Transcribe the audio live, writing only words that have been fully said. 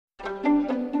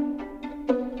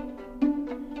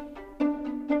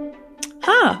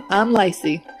Hi, I'm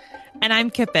Lacey. And I'm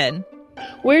Kippen.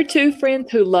 We're two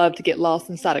friends who love to get lost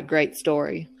inside a great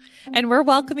story. And we're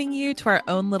welcoming you to our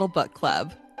own little book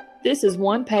club. This is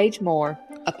One Page More,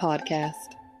 a podcast.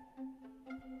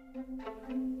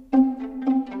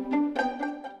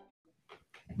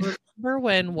 Remember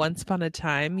when once upon a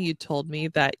time you told me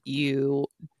that you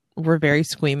were very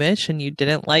squeamish and you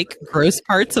didn't like gross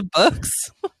parts of books?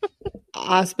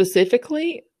 I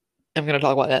specifically am going to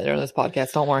talk about that during this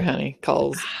podcast. Don't worry, honey,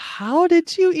 because how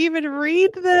did you even read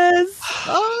this?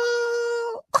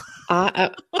 Oh,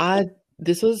 I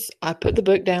put the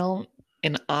book down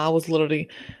and I was literally,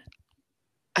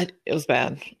 it was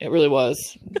bad. It really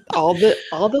was. All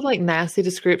the like nasty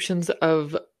descriptions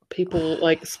of people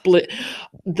like split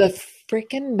the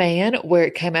freaking man where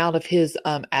it came out of his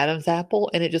Adam's apple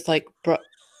and it just like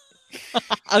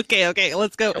Okay,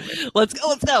 let's go.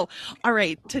 All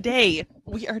right, today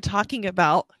we are talking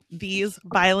about these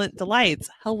violent delights.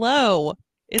 Hello,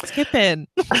 it's Kippen.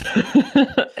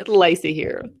 Lacey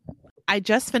here. I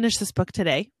just finished this book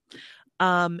today.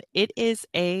 It is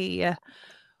an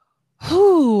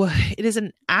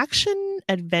action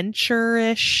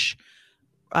adventure-ish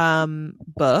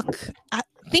book.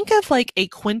 Think of like a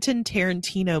Quentin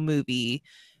Tarantino movie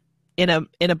in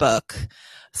a book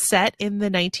set in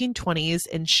the 1920s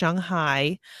in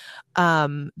Shanghai.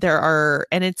 And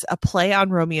it's a play on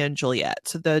Romeo and Juliet.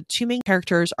 So the two main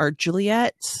characters are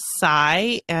Juliet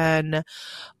Tsai and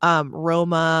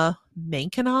Roma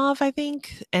Mankinov, I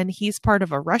think. And he's part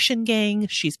of a Russian gang.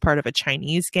 She's part of a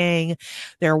Chinese gang.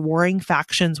 There are warring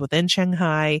factions within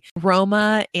Shanghai.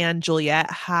 Roma and Juliet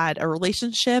had a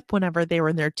relationship whenever they were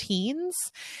in their teens.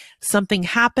 Something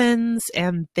happens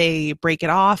and they break it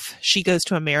off. She goes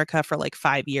to America for like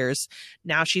 5 years.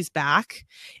 Now she's back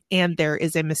and there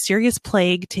is a mysterious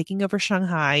plague taking over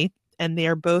Shanghai. And they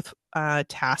are both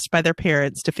tasked by their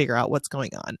parents to figure out what's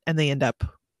going on. And they end up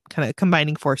kind of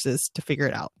combining forces to figure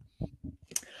it out.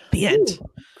 The end. Ooh,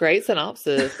 great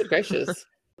synopsis. Good gracious.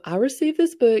 I received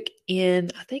this book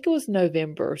in, I think it was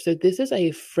November. So this is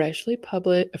a freshly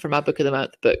published, for my book of the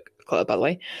month book club, by the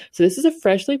way. So this is a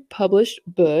freshly published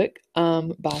book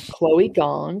by Chloe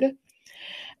Gong.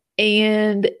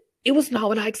 And it was not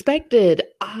what I expected.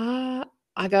 I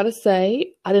gotta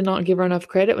say, I did not give her enough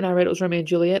credit when I read it was Romeo and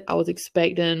Juliet. I was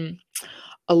expecting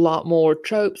a lot more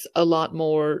tropes, a lot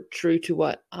more true to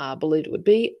what I believed it would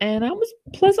be. And I was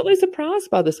pleasantly surprised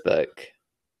by this book.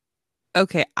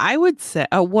 Okay, I would say,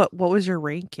 what was your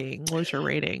ranking? What was your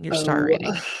rating? Your star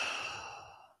rating?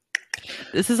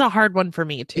 This is a hard one for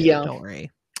me too. Yeah. Don't worry.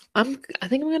 I think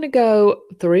I'm going to go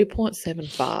 3.75.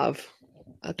 I think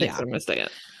that's what I'm going to say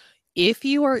it. If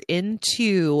you are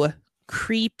into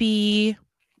creepy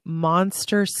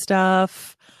monster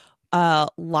stuff,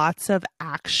 lots of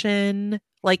action,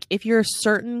 like if you're a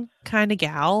certain kind of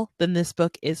gal, then this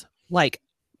book is like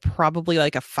probably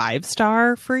like a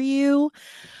 5-star for you.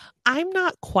 I'm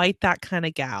not quite that kind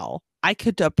of gal. I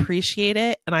could appreciate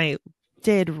it and I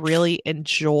did really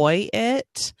enjoy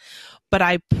it, but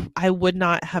I would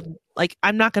not have, like,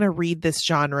 I'm not going to read this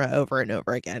genre over and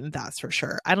over again. That's for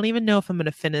sure. I don't even know if I'm going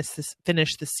to finish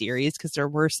the series because there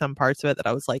were some parts of it that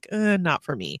I was like, not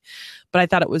for me, but I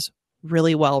thought it was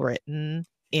really well written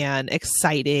and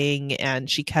exciting. And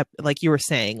she kept, like you were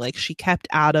saying, like she kept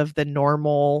out of the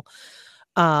normal,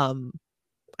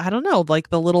 I don't know, like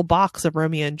the little box of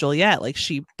Romeo and Juliet. Like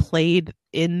she played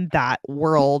in that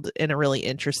world in a really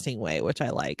interesting way, which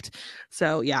I liked.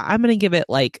 So yeah, I'm going to give it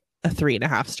like a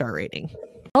 3.5-star rating.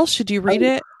 Well, should you read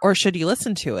it or should you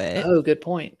listen to it? Oh, good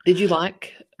point. Did you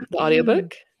like the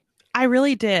audiobook? I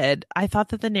really did. I thought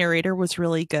that the narrator was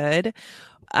really good.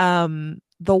 The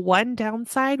one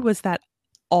downside was that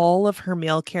all of her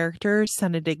male characters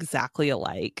sounded exactly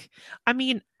alike. I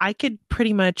mean, I could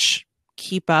pretty much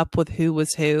keep up with who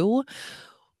was who,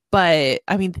 but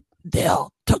I mean, they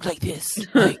all talk like this,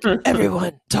 like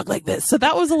everyone talk like this, so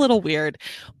that was a little weird,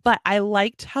 but I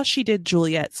liked how she did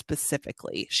Juliet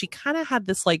specifically. She kind of had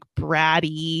this like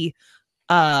bratty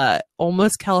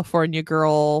almost California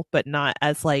girl, but not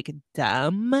as like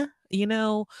dumb,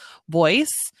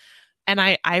 voice, and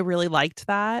I really liked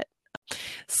that.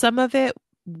 Some of it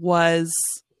was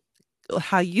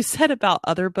how you said about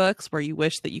other books where you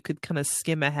wish that you could kind of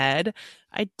skim ahead.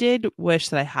 I did wish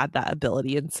that I had that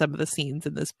ability in some of the scenes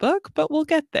in this book, but we'll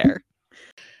get there.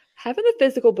 Having the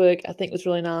physical book, I think, was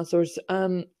really nice.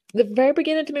 The very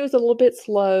beginning to me was a little bit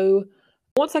slow.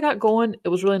 Once I got going, it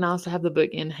was really nice to have the book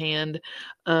in hand.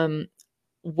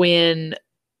 When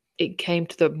it came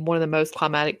to one of the most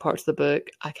climatic parts of the book,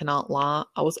 I cannot lie,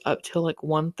 I was up till like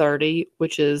 1:30,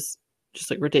 which is just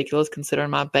like ridiculous considering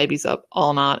my baby's up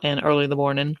all night and early in the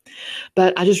morning.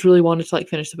 But I just really wanted to like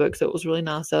finish the book. So it was really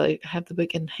nice to like, have the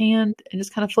book in hand and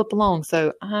just kind of flip along.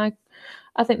 So I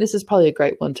think this is probably a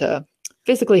great one to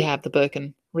physically have the book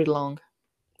and read along.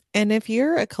 And if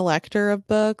you're a collector of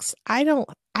books, I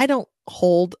don't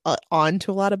hold on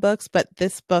to a lot of books, but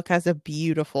this book has a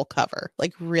beautiful cover,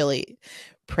 like really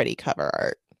pretty cover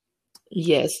art.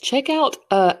 Yes, check out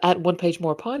at One Page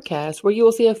More podcast where you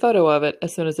will see a photo of it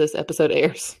as soon as this episode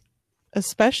airs.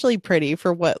 Especially pretty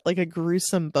for what like a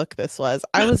gruesome book this was.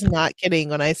 I was not kidding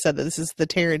when I said that this is the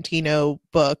Tarantino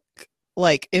book,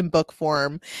 like in book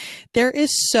form. There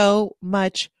is so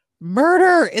much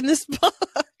murder in this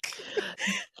book.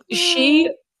 She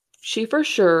for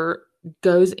sure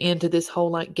goes into this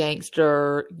whole like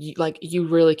gangster, like you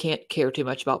really can't care too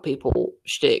much about people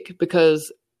shtick because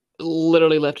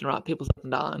literally left and right people's up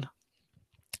and down.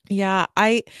 Yeah,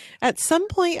 at some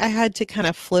point I had to kind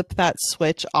of flip that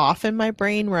switch off in my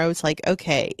brain where I was like,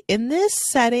 okay, in this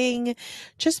setting,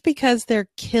 just because they're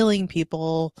killing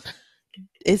people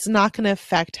is not going to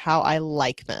affect how I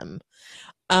like them.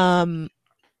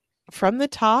 From the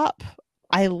top,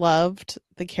 I loved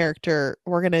the character.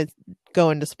 We're going to go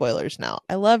into spoilers now.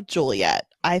 I loved Juliet.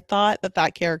 I thought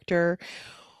that character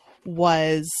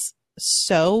was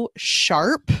so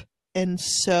sharp and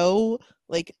so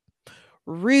like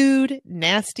rude,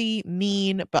 nasty,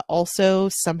 mean, but also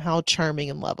somehow charming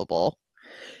and lovable.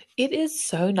 It is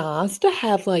so nice to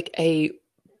have like a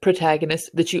protagonist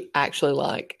that you actually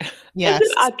like. And Yes.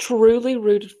 that I truly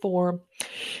rooted for.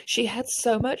 She had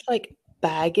so much like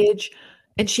baggage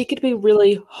and she could be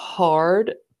really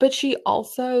hard, but she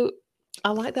also,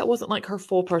 I like that wasn't like her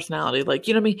full personality. Like,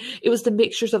 you know what I mean? It was the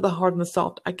mixtures of the hard and the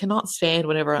soft. I cannot stand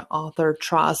whenever an author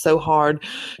tries so hard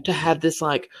to have this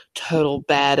like total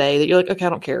bad A that you're like, okay, I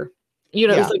don't care. You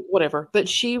know, Yeah. it's like whatever. But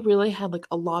she really had like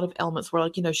a lot of elements where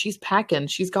like, you know, she's packing.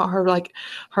 She's got her like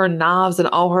her knives and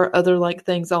all her other like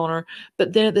things on her.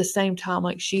 But then at the same time,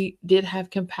 like she did have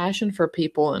compassion for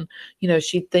people and, you know,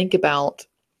 she'd think about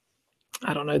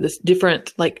I don't know, this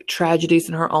different like tragedies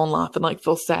in her own life and like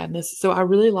feel sadness. So I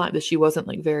really like that she wasn't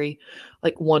like very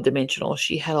like one dimensional.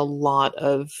 She had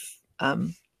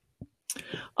um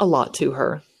a lot to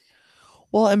her.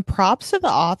 Well, and props to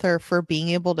the author for being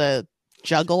able to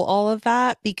juggle all of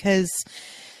that because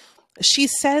she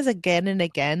says again and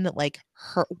again that like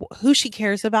her who she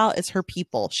cares about is her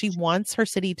people. She wants her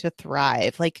city to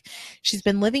thrive. Like she's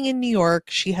been living in New York.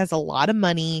 She has a lot of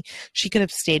money. She could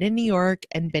have stayed in New York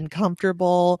and been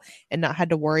comfortable and not had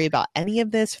to worry about any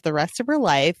of this for the rest of her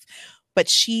life. But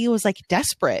she was like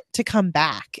desperate to come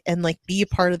back and like be a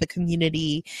part of the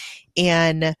community.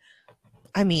 And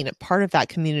I mean, part of that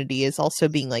community is also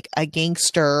being like a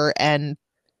gangster and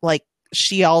like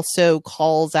she also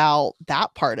calls out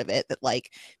that part of it that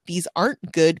like these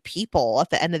aren't good people at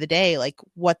the end of the day. Like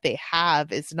what they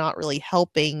have is not really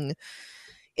helping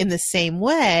in the same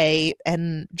way.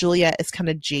 And Juliet is kind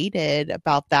of jaded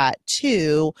about that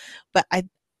too. But I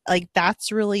like that's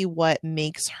really what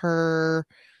makes her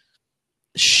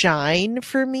shine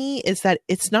for me is that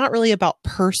it's not really about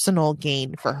personal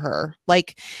gain for her.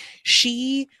 Like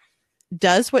she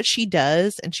does what she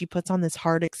does and she puts on this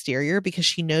hard exterior because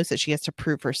she knows that she has to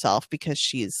prove herself because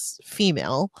she's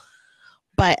female,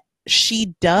 but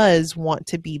she does want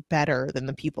to be better than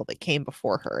the people that came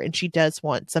before her and she does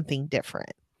want something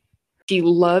different. She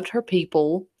loved her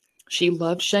people. She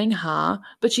loved Shanghai,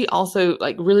 but she also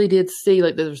like really did see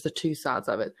like there's the two sides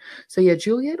of it. So yeah,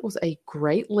 Juliet was a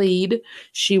great lead.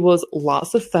 She was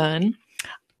lots of fun.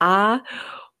 I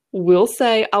will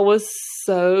say I was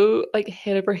so like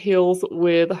head over heels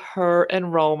with her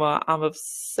and Roma. I'm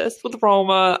obsessed with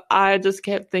Roma. I just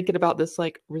kept thinking about this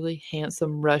like really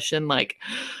handsome Russian, like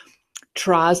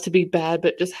tries to be bad,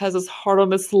 but just has his heart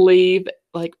on his sleeve,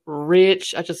 like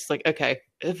rich. I just like, okay,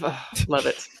 love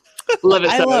it. Love it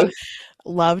I so.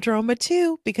 loved Roma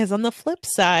too because on the flip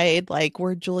side, like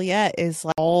where Juliet is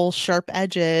like all sharp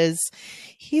edges,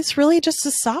 he's really just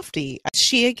a softie.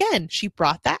 She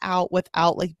brought that out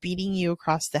without like beating you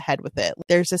across the head with it.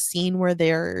 There's a scene where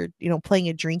they're, you know, playing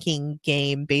a drinking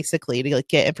game basically to like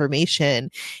get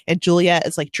information and Juliet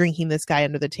is like drinking this guy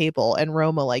under the table and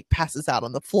Roma like passes out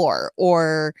on the floor,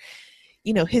 or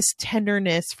you know, his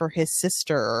tenderness for his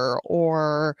sister,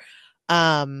 or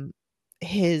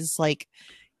his like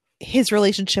his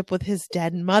relationship with his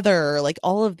dead mother, like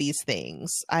all of these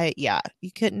things.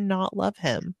 You could not love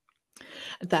him.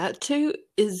 That too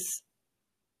is,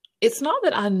 it's not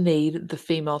that I need the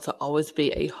female to always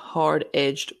be a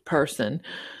hard-edged person,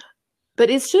 but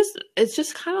it's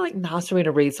just kind of like nice for me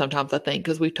to read sometimes, I think,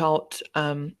 because we talked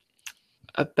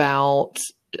about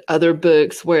other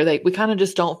books where we kind of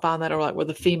just don't find that, or like where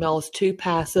the female is too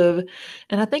passive.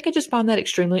 And I think I just find that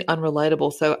extremely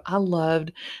unrelatable. So I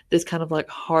loved this kind of like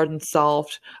hard and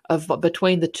soft of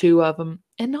between the two of them,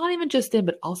 and not even just them,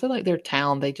 but also like their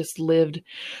town. They just lived.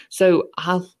 So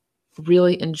I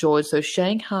really enjoyed. So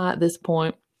Shanghai at this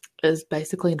point is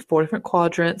basically in four different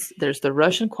quadrants. There's the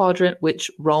Russian quadrant,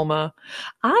 which Roma,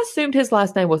 I assumed his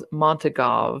last name was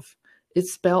Montagov.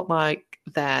 It's spelled like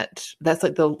that. That's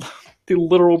like the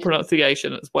literal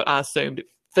pronunciation is what I assumed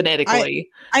phonetically.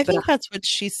 I But think that's what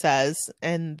she says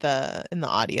in the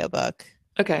audiobook.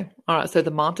 okay, all right. So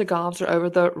the Montagovs are over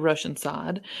the Russian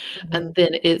side, and Mhm.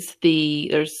 then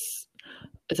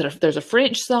there's a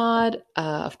French side,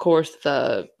 of course,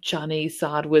 the Chinese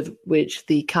side with which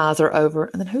the Kais are over,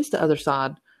 and then who's the other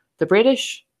side? The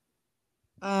British,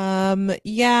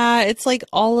 Yeah, it's like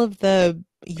all of the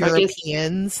I guess.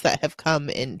 Europeans that have come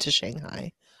into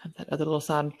Shanghai. That other little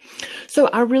side. So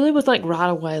I really was like right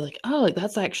away, like, oh, like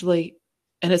that's actually,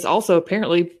 and it's also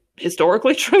apparently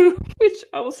historically true, which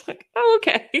I was like, oh,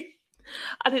 okay.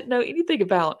 I didn't know anything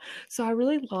about. So I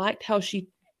really liked how she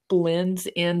blends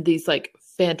in these like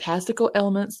fantastical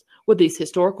elements with these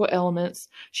historical elements.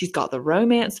 She's got the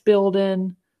romance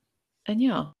building, and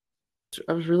yeah,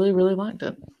 I was really, really liked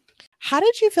it. How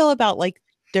did you feel about like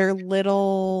their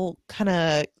little kind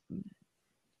of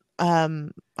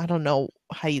I don't know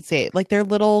how you say it, like their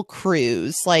little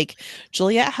crews? Like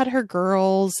Juliet had her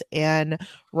girls and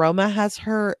Roma has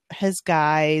his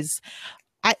guys.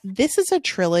 This is a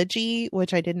trilogy,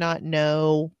 which I did not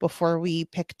know before we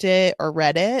picked it or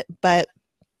read it, but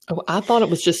Oh, I thought it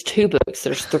was just two books.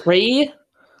 There's three.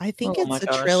 I think Oh my it's a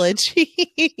gosh.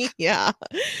 trilogy. Yeah.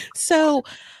 So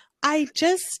I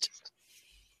just,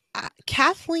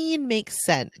 Kathleen makes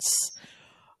sense.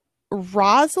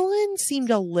 Rosalind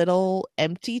seemed a little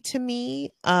empty to me.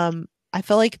 I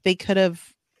feel like they could have,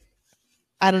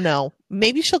 I don't know,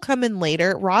 maybe she'll come in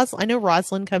later. I know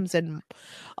Rosalind comes in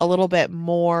a little bit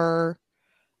more.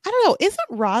 I don't know. Isn't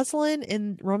Rosalind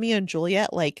in Romeo and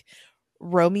Juliet like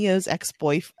Romeo's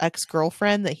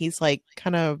ex-girlfriend that he's like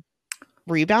kind of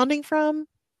rebounding from?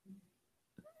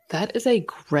 That is a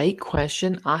great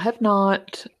question. I have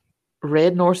not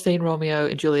read nor seen Romeo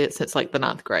and Juliet since like the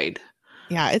ninth grade.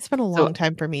 Yeah, it's been a So long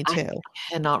time for me I too.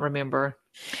 cannot remember.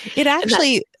 It And that,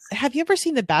 actually, have you ever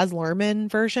seen the Baz Luhrmann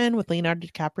version with Leonardo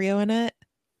DiCaprio in it?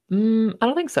 I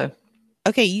don't think so.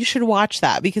 Okay, you should watch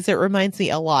that because it reminds me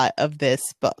a lot of this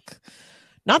book.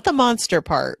 Not the monster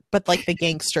part, but like the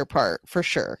gangster part for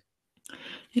sure.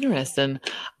 Interesting.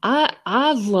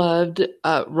 I loved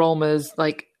Roma's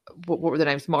like what were their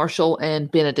names? Marshall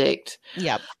and Benedict.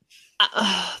 Yep.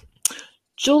 Uh,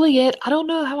 Juliet, I don't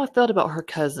know how I felt about her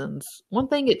cousins. One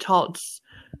thing it talks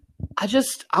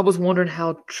I was wondering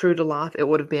how true to life it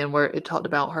would have been where it talked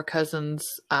about her cousins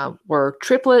were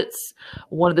triplets.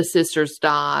 One of the sisters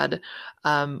died.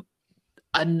 And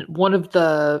one of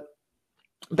the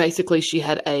basically she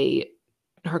had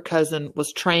her cousin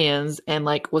was trans and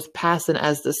like was passing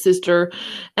as the sister,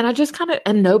 and I just kind of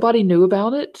and nobody knew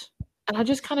about it, and I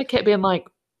just kind of kept being like,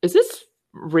 is this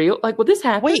real? Like, will this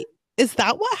happen? Wait, is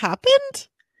that what happened?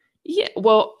 Yeah,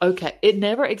 well, okay. It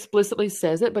never explicitly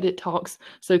says it, but it talks.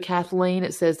 So Kathleen,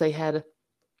 it says they had.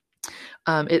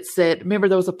 It said, remember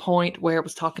there was a point where it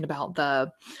was talking about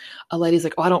a lady's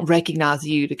like, oh, I don't recognize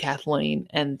you to Kathleen.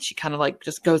 And she kind of like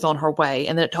just goes on her way.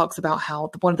 And then it talks about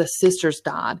how one of the sisters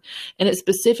died. And it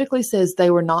specifically says they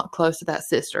were not close to that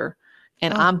sister.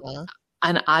 And Uh-huh.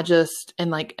 I just,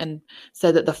 and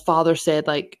said that the father said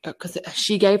like, because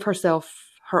she gave herself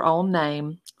her own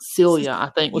name, Celia, I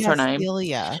think was her Yes, name.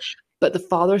 Celia. But the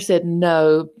father said,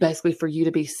 no, basically for you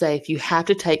to be safe, you have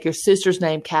to take your sister's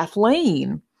name,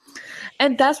 Kathleen.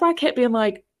 And that's why I kept being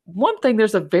like, one thing,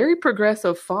 there's a very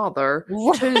progressive father.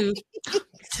 Right.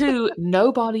 Two,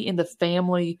 nobody in the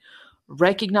family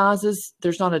recognizes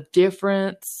there's not a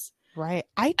difference. Right.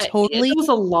 There was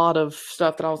a lot of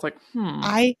stuff that I was like,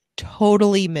 I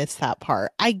totally missed that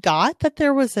part. I got that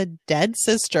there was a dead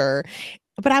sister,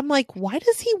 but I'm like, why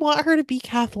does he want her to be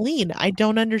Kathleen? I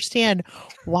don't understand.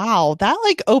 Wow, that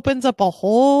like opens up a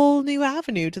whole new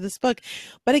avenue to this book.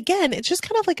 But again, it's just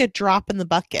kind of like a drop in the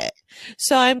bucket.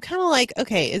 So I'm kind of like,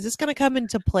 okay, is this going to come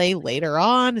into play later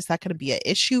on? Is that going to be an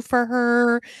issue for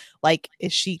her? Like,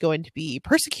 is she going to be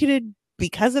persecuted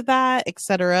because of that, Well,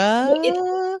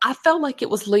 etc.? I felt like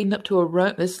it was leading up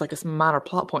to this is like a minor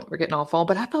plot point we're getting off on,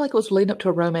 but I felt like it was leading up to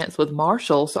a romance with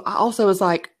Marshall. So I also was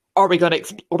like, are we going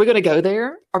to go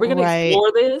there? Are we going to Right.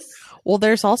 explore this? Well,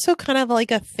 there's also kind of like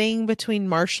a thing between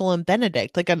Marshall and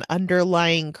Benedict, like an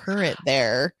underlying current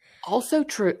there. Also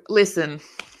true. Listen,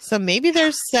 So maybe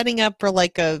they're setting up for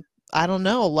like a I don't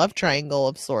know, a love triangle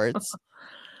of sorts.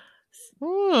 Okay,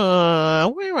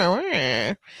 now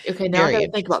I got to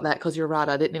Period. think about that because you're right.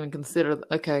 I didn't even consider.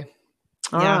 Okay,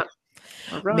 all Yeah. right,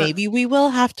 all right. Maybe we will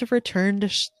have to return to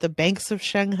the banks of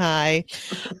Shanghai.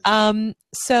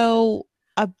 So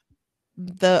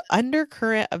the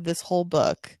undercurrent of this whole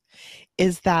book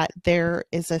is that there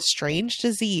is a strange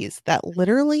disease that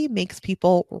literally makes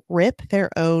people rip their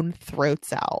own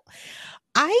throats out.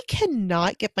 I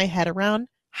cannot get my head around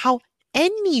how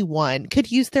anyone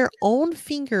could use their own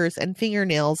fingers and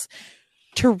fingernails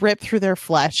to rip through their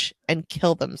flesh and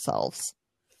kill themselves.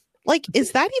 Like,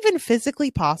 is that even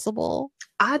physically possible?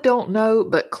 I don't know,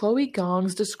 but Chloe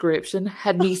Gong's description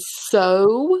had me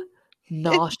so It,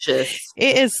 nauseous.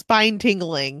 it is spine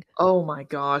tingling. Oh my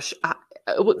gosh,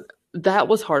 that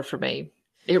was hard for me.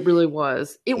 It really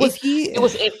was. It was. If you, It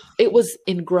was. It was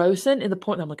engrossing. In the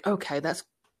point, I'm like, okay, that's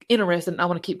interesting. I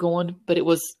want to keep going, but it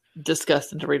was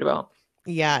disgusting to read about.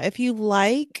 yeah, if you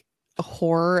like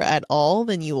horror at all,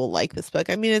 then you will like this book.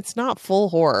 I mean, it's not full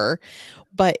horror,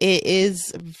 but it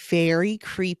is very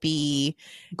creepy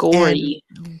and Gory.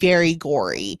 very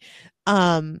gory.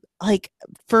 Like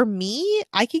for me,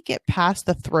 I could get past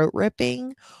the throat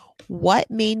ripping. What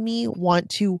made me want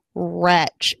to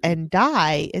retch and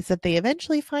die is that they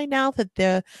eventually find out that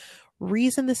the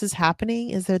reason this is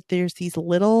happening is that there's these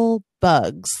little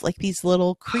bugs, like these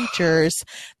little creatures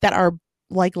that are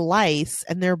like lice,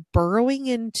 and they're burrowing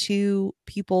into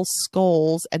people's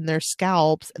skulls and their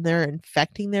scalps, and they're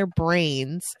infecting their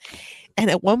brains. And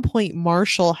at one point,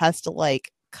 Marshall has to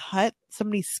like cut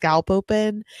somebody's scalp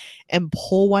open and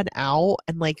pull one out,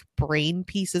 and like brain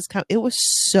pieces come. It was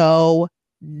so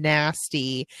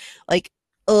nasty. Like,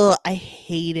 ugh, I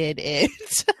hated it.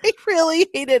 I really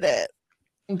hated it.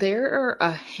 There are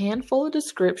a handful of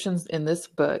descriptions in this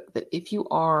book that if you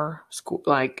are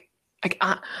like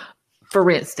for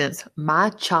instance, my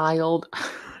child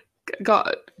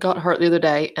got hurt the other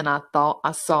day, and I thought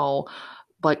I saw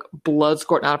like blood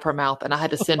squirting out of her mouth, and I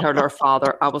had to send her to her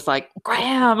father. I was like,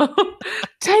 Graham,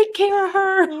 take care of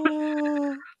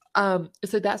her.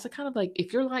 So that's the kind of like,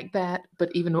 if you're like that, but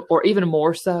even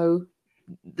more so,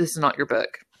 this is not your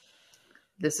book.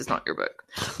 This is not your book.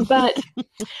 But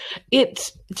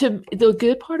the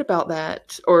good part about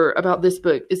that, or about this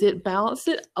book, is it balanced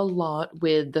it a lot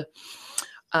with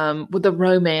the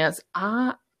romance.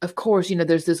 Of course,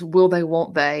 there's this will they,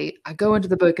 won't they. I go into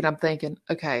the book and I'm thinking,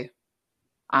 okay,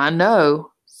 I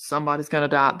know somebody's going to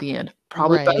die at the end.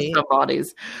 Probably both Right.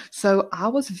 somebodies. So I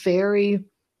was very,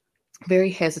 very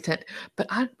hesitant, but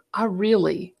I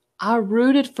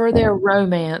rooted for their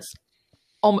romance.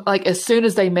 Like as soon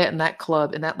as they met in that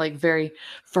club, in that like very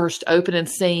first opening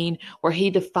scene where he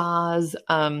defies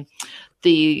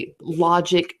the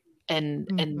logic and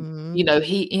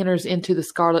he enters into the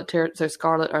Scarlet so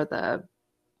Scarlet are the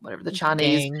whatever, the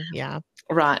Chinese, Gang, yeah.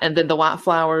 right, and then the White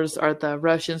Flowers are the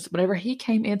Russians. Whenever he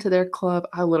came into their club,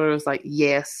 I literally was like,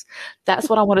 yes, that's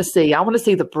what I want to see. I want to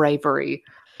see the bravery.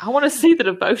 I want to see the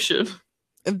devotion.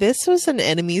 This was an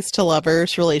enemies to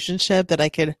lovers relationship that I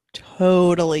could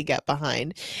totally get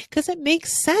behind because it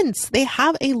makes sense. They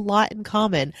have a lot in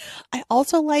common. I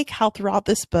also like how throughout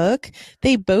this book,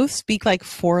 they both speak like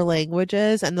 4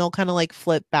 languages, and they'll kind of like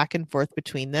flip back and forth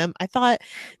between them. I thought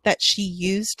that she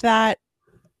used that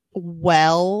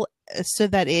well, so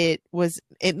that it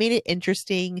made it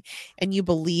interesting, and you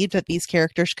believed that these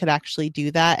characters could actually do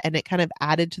that, and it kind of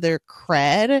added to their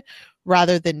cred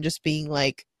rather than just being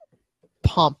like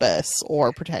pompous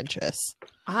or pretentious.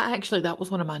 That was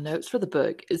one of my notes for the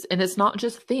book, and it's not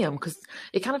just them, because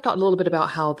it kind of talked a little bit about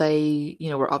how they,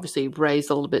 were obviously raised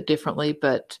a little bit differently,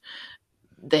 but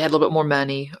they had a little bit more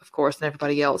money, of course, than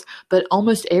everybody else. But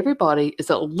almost everybody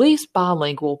is at least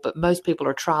bilingual, but most people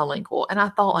are trilingual. And I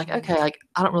thought, like, okay, like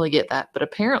I don't really get that, but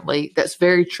apparently that's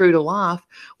very true to life,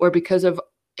 where because of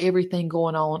everything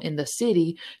going on in the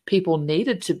city, people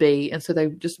needed to be, and so they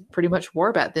just pretty much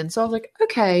were back then. So I was like,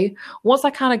 okay. Once I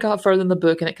kind of got further in the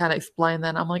book and it kind of explained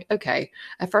that, I'm like, okay.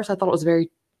 At first I thought it was very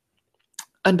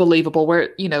unbelievable, where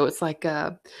it's like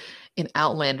in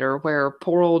Outlander, where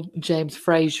poor old James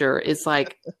Fraser is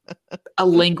like a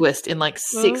linguist in like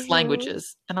 6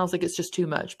 languages, and I was like, it's just too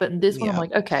much. But in this one, I'm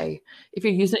like, okay, if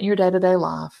you're using it in your day-to-day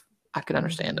life, I could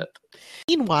understand it.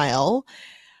 Meanwhile,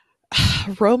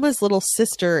 Roma's little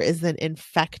sister is then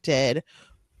infected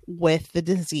with the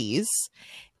disease,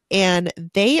 and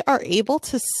they are able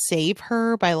to save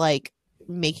her by like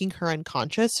making her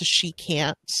unconscious so she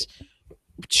can't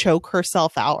choke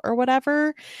herself out or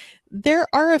whatever. There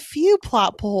are a few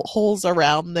plot holes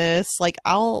around this. Like,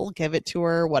 I'll give it to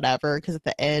her, whatever, because at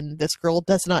the end, this girl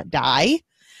does not die.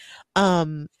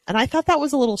 And I thought that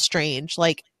was a little strange.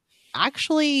 Like,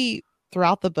 actually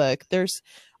throughout the book, there's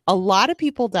a lot of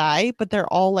people die, but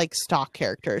they're all like stock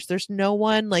characters. There's no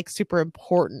one like super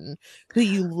important who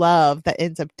you love that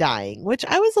ends up dying, which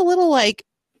I was a little like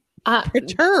I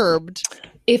perturbed.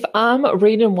 If I'm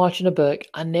reading and watching a book,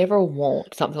 I never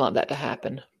want something like that to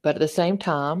happen. But at the same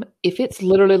time, if it's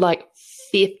literally like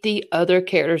 50 other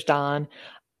characters dying,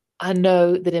 I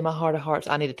know that in my heart of hearts,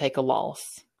 I need to take a loss.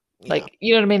 Yeah. Like,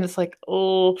 you know what I mean? It's like,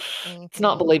 oh, it's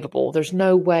not Hmm. believable. There's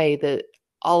no way that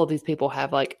all of these people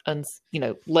have like,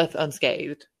 left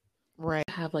unscathed. Right.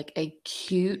 Have like a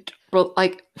cute,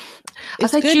 like I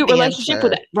It's say good cute relationship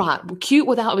with banter. right, cute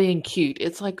without being cute.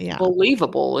 It's like Yeah.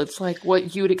 believable. It's like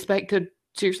what you would expect to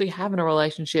seriously have in a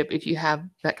relationship if you have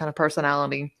that kind of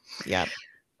personality. Yeah.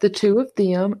 The two of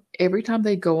them, every time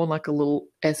they go on like a little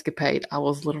escapade, I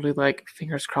was literally like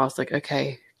fingers crossed, like,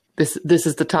 okay, this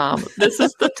is the time. This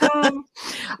is the time.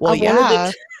 I Well, wanted yeah.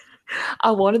 it.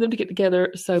 I wanted them to get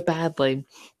together so badly.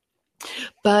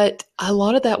 But a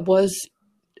lot of that was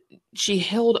she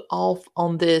held off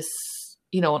on this,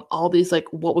 on all these, like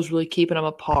what was really keeping them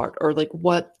apart or like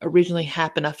what originally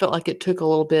happened. I felt like it took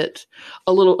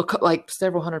like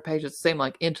several hundred pages, it seemed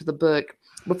like, into the book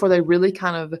before they really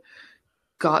kind of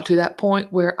got to that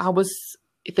point where I was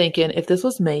thinking, if this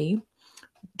was me,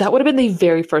 that would have been the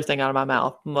very first thing out of my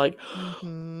mouth. I'm like,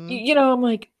 Hmm. I'm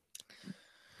like,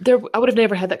 I would have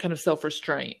never had that kind of self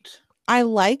restraint. I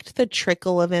liked the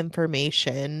trickle of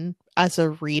information as a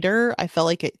reader. I felt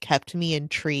like it kept me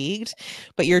intrigued,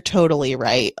 but you're totally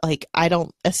right. Like, I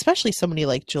don't, especially somebody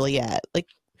like Juliet, like,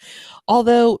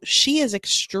 although she is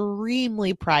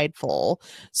extremely prideful,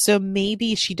 so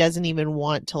maybe she doesn't even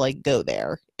want to like go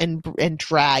there and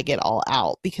drag it all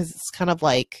out because it's kind of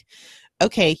like,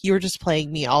 okay, you were just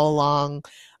playing me all along.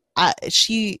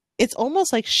 It's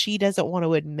almost like she doesn't want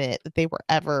to admit that they were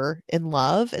ever in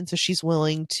love, and so she's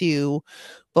willing to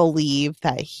believe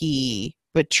that he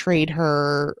betrayed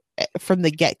her from the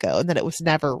get-go and that it was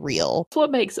never real. That's what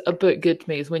makes a book good to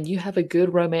me, is when you have a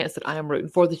good romance that I am rooting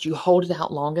for, that you hold it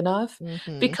out long enough.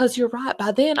 Hmm. Because you're right.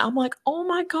 By then, I'm like, oh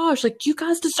my gosh, like you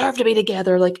guys deserve to be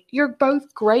together. Like you're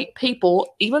both great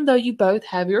people, even though you both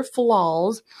have your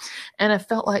flaws. And I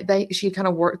felt like she kind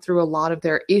of worked through a lot of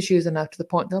their issues enough to the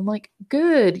point that I'm like,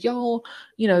 good, y'all,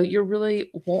 you're really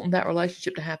wanting that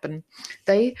relationship to happen.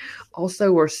 They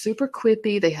also were super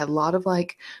quippy. They had a lot of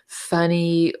like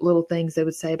funny little things they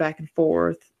would say back and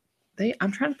forth.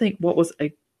 I'm trying to think what was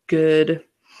a good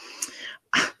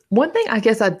one thing I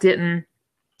guess I didn't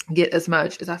get as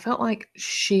much is I felt like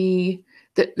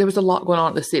there was a lot going on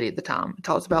at the city at the time. It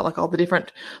talks about like all the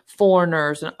different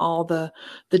foreigners and all the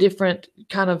different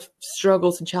kind of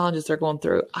struggles and challenges they're going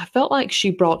through. I felt like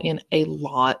she brought in a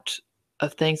lot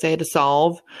of things they had to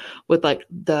solve with like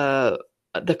the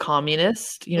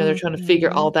communist, they're trying to figure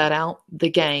Hmm. all that out, the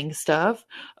gang stuff.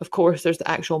 Of course, there's the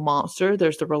actual monster,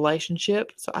 there's the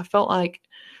relationship. So I felt like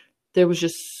there was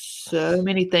just so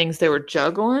many things they were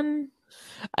juggling.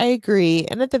 I agree.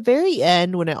 And at the very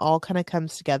end, when it all kind of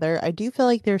comes together, I do feel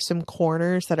like there's some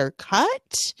corners that are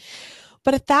cut.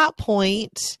 But at that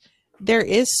point, there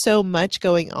is so much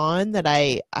going on that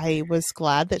I was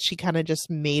glad that she kind of just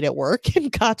made it work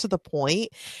and got to the point.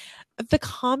 The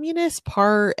communist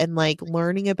part and like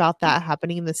learning about that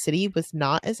happening in the city was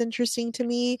not as interesting to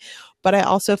me, but I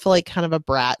also feel like kind of a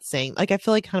brat saying, like, I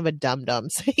feel like kind of a dum dum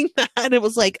saying that. And it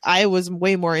was like I was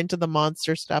way more into the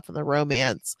monster stuff and the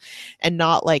romance and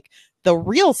not like the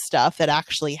real stuff that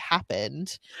actually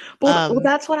happened. Well, um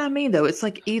that's what I mean, though. It's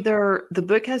like either the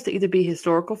book has to either be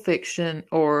historical fiction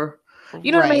or,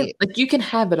 you know what I mean? right. Like you can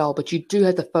have it all, but you do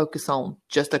have to focus on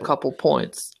just a couple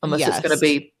points, unless it's going to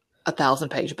Yes. be a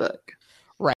 1,000-page book.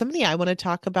 Right. Somebody I want to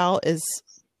talk about is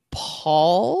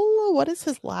Paul. What is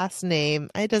his last name?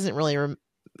 It doesn't really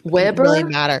Weber?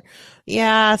 matter.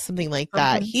 Yeah, something like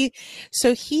that.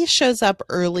 Something. He shows up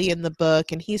early in the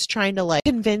book and he's trying to like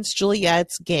convince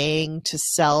Juliet's gang to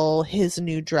sell his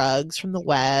new drugs from the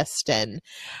West, and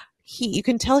you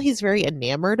can tell he's very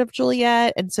enamored of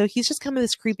Juliet, and so he's just kind of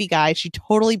this creepy guy. She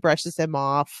totally brushes him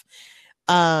off,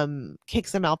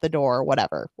 kicks him out the door,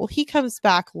 whatever. Well, he comes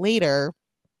back later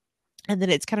and then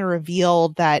it's kind of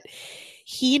revealed that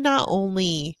he not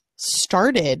only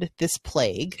started this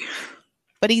plague,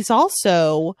 but he's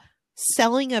also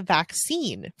selling a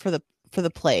vaccine for the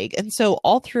plague. And so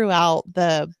all throughout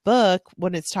the book,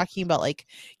 when it's talking about like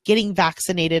getting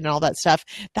vaccinated and all that stuff,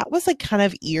 that was like kind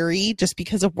of eerie just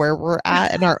because of where we're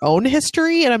at in our own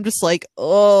history. And I'm just like,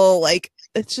 oh, like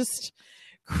it's just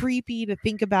creepy to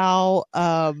think about.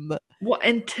 Well,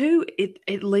 and two,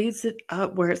 it leads it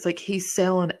up where it's like he's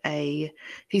selling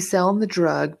the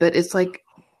drug, but it's like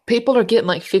people are getting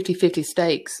like 50-50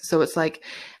 stakes. So it's like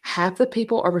half the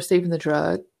people are receiving the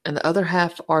drug and the other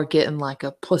half are getting like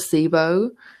a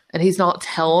placebo and he's not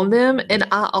telling them. And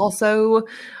I also,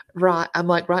 I'm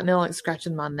like right now, like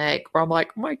scratching my neck where I'm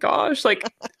like, oh my gosh, like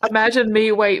imagine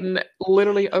me waiting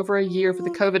literally over a year for the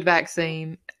COVID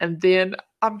vaccine and then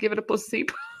I'm given a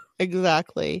placebo.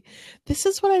 Exactly. This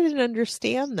is what I didn't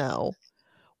understand though.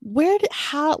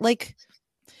 How, like,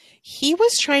 he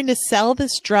was trying to sell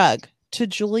this drug to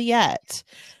Juliet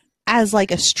as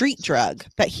like a street drug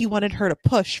that he wanted her to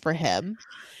push for him.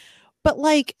 But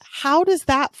like, how does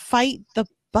that fight the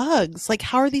bugs? Like,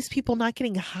 how are these people not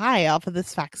getting high off of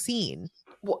this vaccine?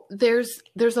 Well, there's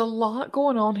a lot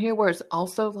going on here where it's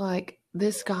also like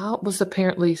this guy was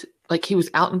apparently like he was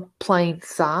out in plain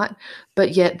sight,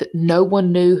 but yet no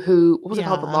one knew who, what was it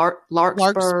called? The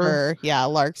Larkspur. Yeah,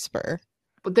 Larkspur.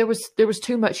 But there was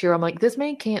too much here. I'm like, this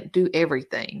man can't do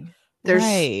everything.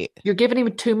 You're giving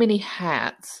him too many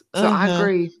hats. So I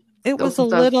agree. It was a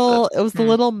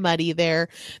little muddy there.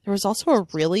 There was also a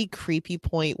really creepy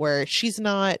point where she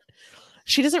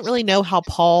doesn't really know how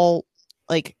Paul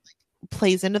like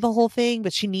plays into the whole thing,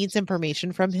 but she needs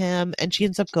information from him and she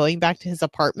ends up going back to his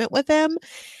apartment with him.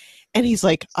 And he's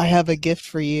like, I have a gift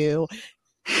for you.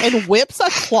 And whips a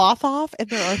cloth off and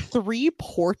there are 3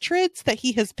 portraits that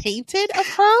he has painted of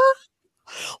her.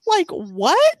 Like,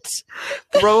 what?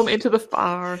 Throw him into the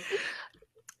fire.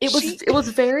 It was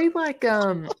very like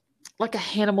a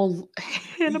Hannibal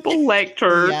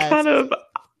Lecter kind of.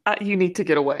 You need to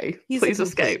get away. Please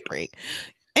escape. Freak.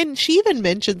 And she even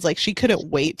mentions like she couldn't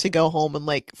wait to go home and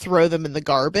like throw them in the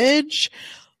garbage.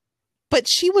 But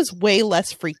she was way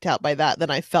less freaked out by that than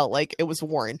I felt like it was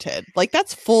warranted. Like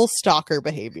that's full stalker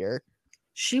behavior.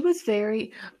 She was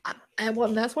very, and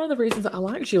that's one of the reasons I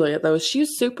like Juliet though.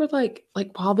 She's super like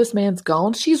while this man's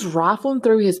gone, she's rifling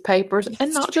through his papers,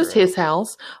 and not just his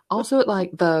house, also at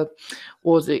like what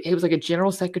was it? He was like a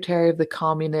general secretary of the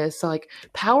communists, like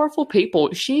powerful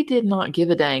people. She did not give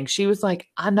a dang. She was like,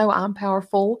 I know I'm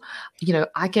powerful. You know,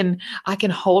 I can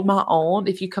hold my own.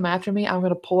 If you come after me, I'm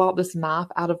going to pull out this knife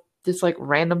out of this like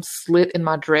random slit in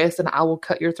my dress, and I will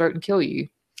cut your throat and kill you.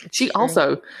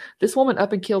 This woman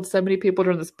up and killed so many people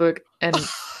during this book, and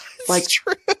like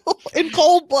true. In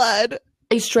cold blood,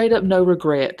 a straight up no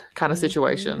regret kind of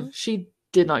situation. She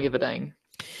did not give a dang.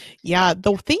 Yeah,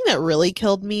 the thing that really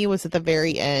killed me was at the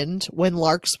very end when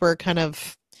Larkspur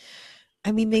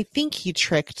they think he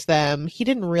tricked them. He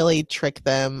didn't really trick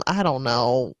them. I don't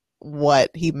know what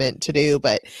he meant to do,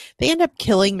 but they end up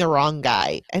killing the wrong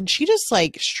guy, and she just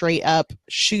like straight up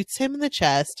shoots him in the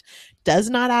chest,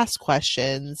 does not ask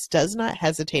questions, does not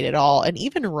hesitate at all. And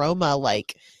even Roma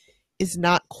like is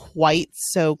not quite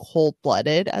so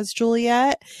cold-blooded as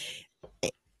Juliet,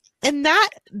 and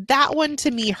that one to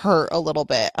me hurt a little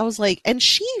bit. I was like, and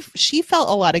she felt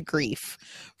a lot of grief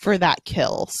for that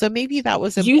kill, so maybe that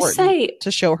was important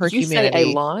to show her humanity. You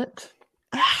say a lot.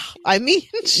 I mean,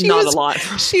 not a lot.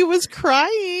 She was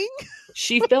crying.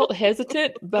 She felt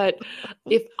hesitant, but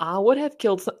if I would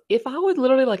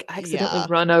literally like accidentally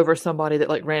run over somebody that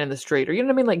like ran in the street, or you know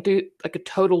what I mean, like do like a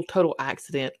total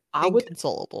accident, I would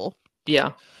inconsolable.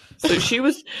 Yeah. So she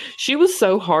was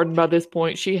so hardened by this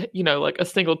point. She, like a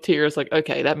single tear is like,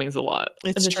 okay, that means a lot.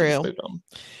 It's true.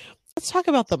 Let's talk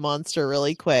about the monster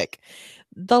really quick.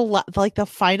 The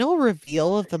final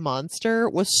reveal of the monster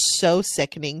was so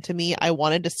sickening to me. I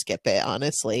wanted to skip it,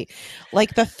 honestly.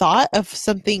 Like the thought of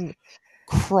something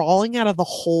crawling out of the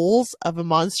holes of a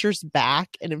monster's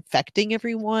back and infecting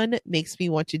everyone makes me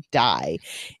want to die.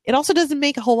 It also doesn't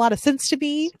make a whole lot of sense to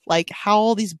me, like how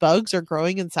all these bugs are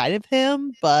growing inside of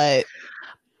him, but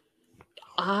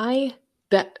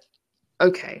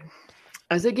okay.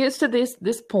 As it gets to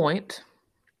this point,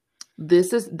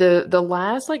 this is the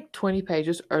last like 20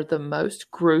 pages are the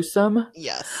most gruesome.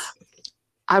 Yes.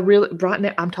 I really, right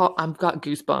now, I've got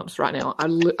goosebumps right now.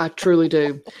 I truly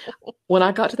do. When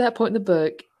I got to that point in the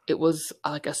book, it was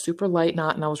like a super late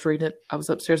night and I was reading it. I was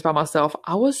upstairs by myself.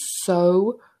 I was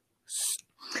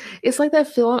it's like that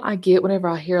feeling I get whenever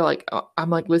I hear like, I'm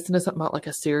like listening to something about like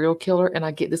a serial killer and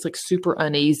I get this like super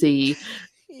uneasy,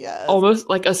 yes, almost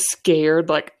like a scared,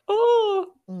 like, oh,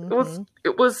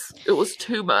 it was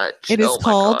too much. It is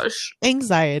called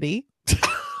anxiety.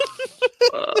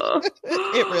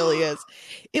 It really is.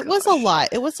 It was a lot.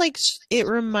 It was like, it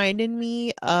reminded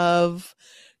me of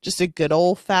just a good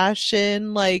old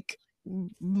fashioned like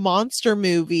monster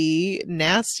movie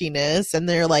nastiness. And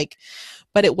they're like,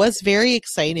 but it was very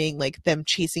exciting, like them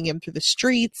chasing him through the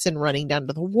streets and running down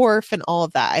to the wharf and all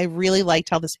of that. I really liked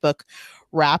how this book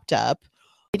wrapped up.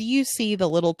 Did you see the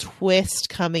little twist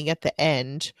coming at the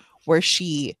end where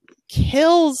she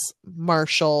kills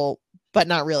Marshall, but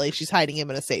not really. She's hiding him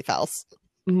in a safe house.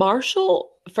 Marshall,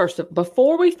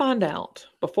 before we find out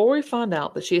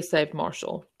that she has saved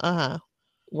Marshall,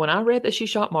 when I read that she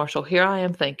shot Marshall, here I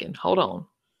am thinking, hold on.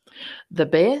 The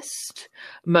best,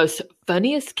 most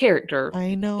funniest character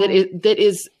I know that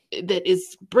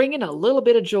is bringing a little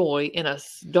bit of joy in a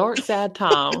dark, sad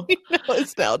time.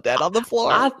 It's now dead on the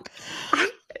floor.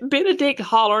 Benedict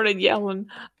hollering and yelling,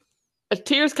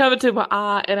 tears coming to my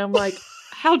eye, and I'm like,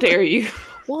 how dare you?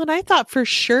 Well, and I thought for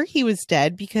sure he was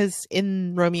dead because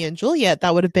in Romeo and Juliet,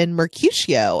 that would have been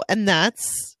Mercutio, and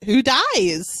that's who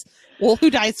dies. Well,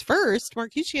 who dies first?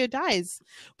 Mercutio dies.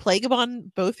 Plague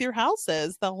upon both your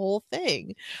houses, the whole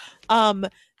thing.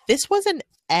 This was an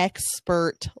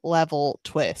expert level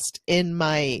twist, in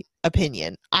my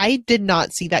opinion. I did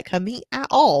not see that coming at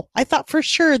all. I thought for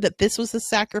sure that this was the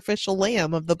sacrificial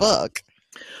lamb of the book.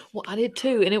 Well, I did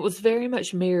too, and it was very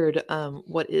much mirrored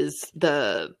what is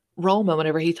the Roma,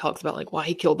 whenever he talks about like why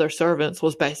he killed their servants,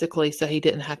 was basically so he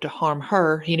didn't have to harm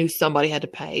her. He knew somebody had to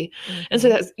pay. And so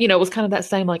that's, it was kind of that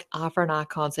same like eye for an eye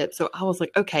concept. So I was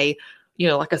like, okay,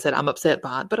 like I said, I'm upset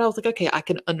by it, but I was like, okay, I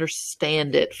can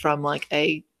understand it from like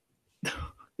a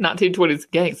 1920s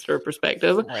gangster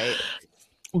perspective. Right.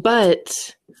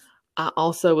 But I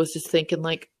also was just thinking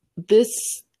like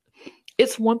it's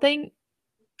one thing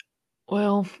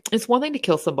to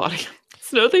kill somebody.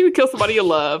 It's another thing to kill somebody you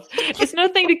love. It's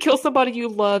another thing to kill somebody you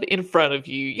love in front of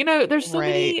you. There's so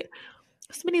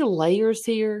many layers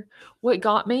here. What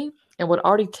got me and what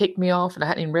already ticked me off, and I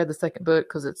hadn't even read the second book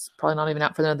because it's probably not even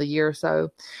out for another year or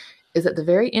so, is at the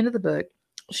very end of the book,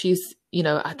 she's,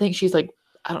 I think she's like,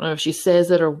 I don't know if she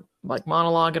says it or like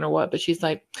monologuing or what, but she's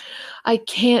like, I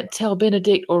can't tell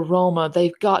Benedict or Roma.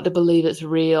 They've got to believe it's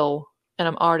real. And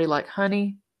I'm already like,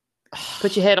 honey,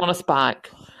 put your head on a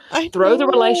spike. Throw the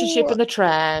relationship in the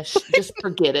trash. Just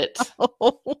forget it.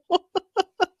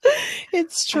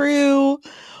 It's true.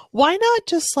 Why not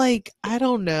just like, I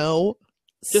don't know.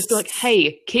 Just be like,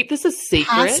 hey, keep this a secret.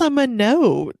 Pass them a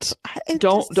note.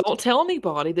 Don't tell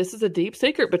anybody. This is a deep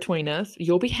secret between us.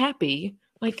 You'll be happy.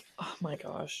 Like, oh my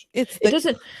gosh.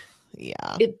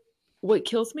 What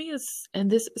kills me is, and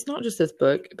this, it's not just this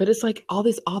book, but it's like all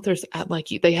these authors act like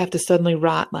they have to suddenly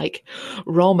write like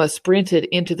Roma sprinted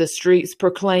into the streets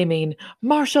proclaiming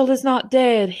Marshall is not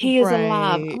dead. He is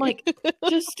alive. I'm like,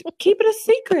 just keep it a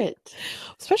secret.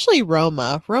 Especially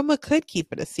Roma. Roma could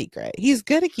keep it a secret. He's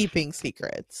good at keeping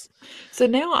secrets. So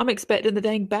now I'm expecting the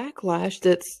dang backlash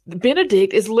that's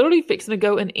Benedict is literally fixing to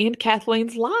go and end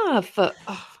Kathleen's life.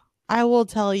 I will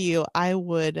tell you, I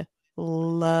would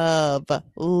love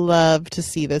to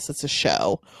see this as a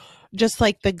show. Just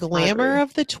like the glamour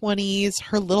of the 20s,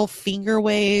 her little finger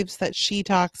waves that she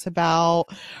talks about,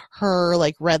 her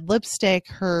like red lipstick,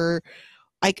 her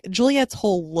like Juliet's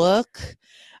whole look,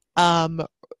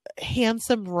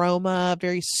 handsome Roma,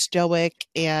 very stoic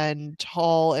and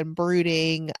tall and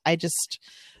brooding. I just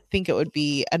think it would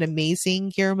be an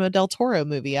amazing Guillermo del Toro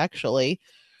movie, actually.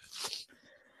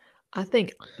 I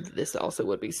think this also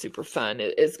would be super fun.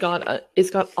 It's got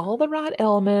all the right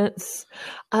elements.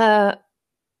 I'm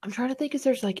trying to think if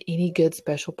there's like any good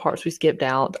special parts we skipped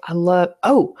out. I love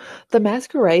the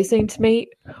masquerade scene to me.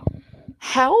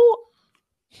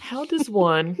 How does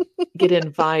one get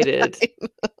invited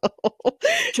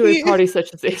to a party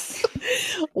such as this?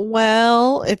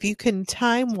 Well, if you can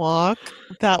time walk,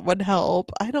 that would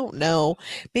help. I don't know.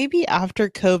 Maybe after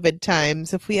COVID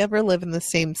times, if we ever live in the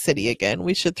same city again,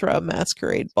 we should throw a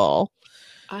masquerade ball.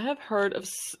 I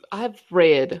have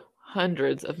read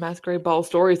hundreds of masquerade ball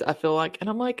stories, I feel like, and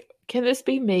I'm like, can this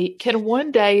be me? Can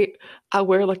one day I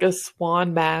wear like a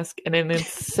swan mask and an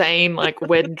insane like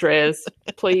wedding dress,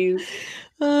 please?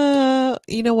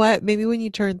 You know what? Maybe when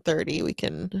you turn 30, we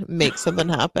can make something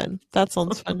happen. That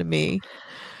sounds fun to me.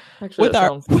 Actually,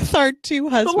 with our two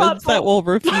husbands that will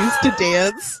refuse to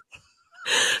dance.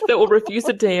 That will refuse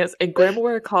to dance, and Graham will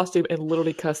wear a costume and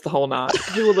literally cuss the whole night.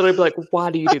 He will literally be like,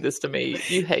 why do you do this to me?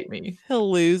 You hate me.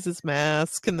 He'll lose his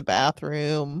mask in the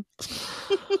bathroom.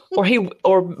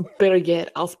 or better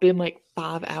yet, I'll spend like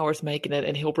 5 hours making it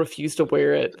and he'll refuse to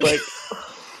wear it. Like,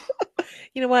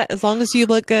 you know what? As long as you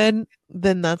look good,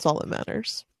 then that's all that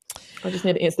matters. I just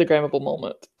need an Instagrammable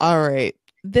moment. All right.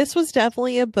 This was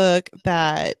definitely a book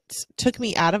that took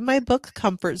me out of my book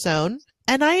comfort zone,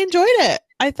 and I enjoyed it.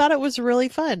 I thought it was really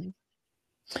fun.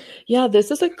 Yeah, this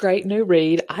is a great new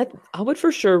read. I would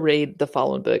for sure read the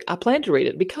following book. I plan to read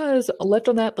it because left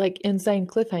on that like insane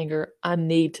cliffhanger, I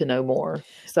need to know more.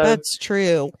 So that's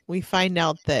true. We find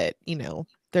out that,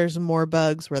 there's more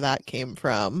bugs where that came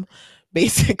from,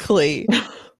 basically.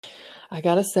 I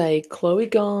gotta say, Chloe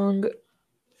Gong,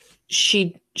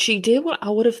 she did what I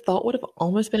would have thought would have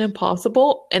almost been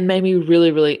impossible and made me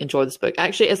really, really enjoy this book.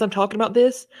 Actually, as I'm talking about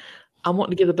this, I'm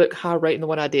wanting to give the book a higher rating than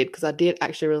what I did because I did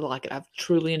actually really like it. I've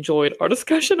truly enjoyed our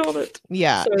discussion on it.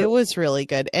 Yeah, So, it was really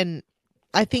good. And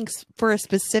I think for a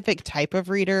specific type of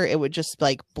reader, it would just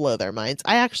like blow their minds.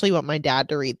 I actually want my dad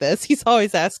to read this. He's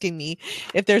always asking me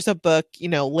if there's a book,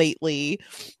 lately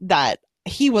that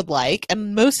he would like.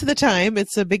 And most of the time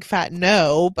it's a big fat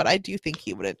no, but I do think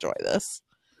he would enjoy this.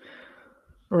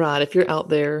 right, if you're out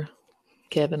there,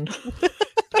 Kevin,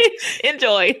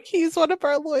 enjoy. He's one of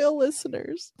our loyal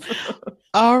listeners.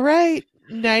 All right.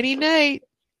 Nighty night.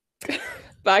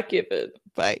 Bye, Kevin.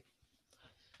 Bye.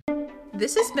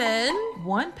 This has been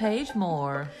One Page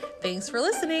More. Thanks for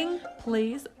listening.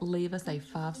 Please leave us a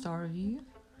 5-star review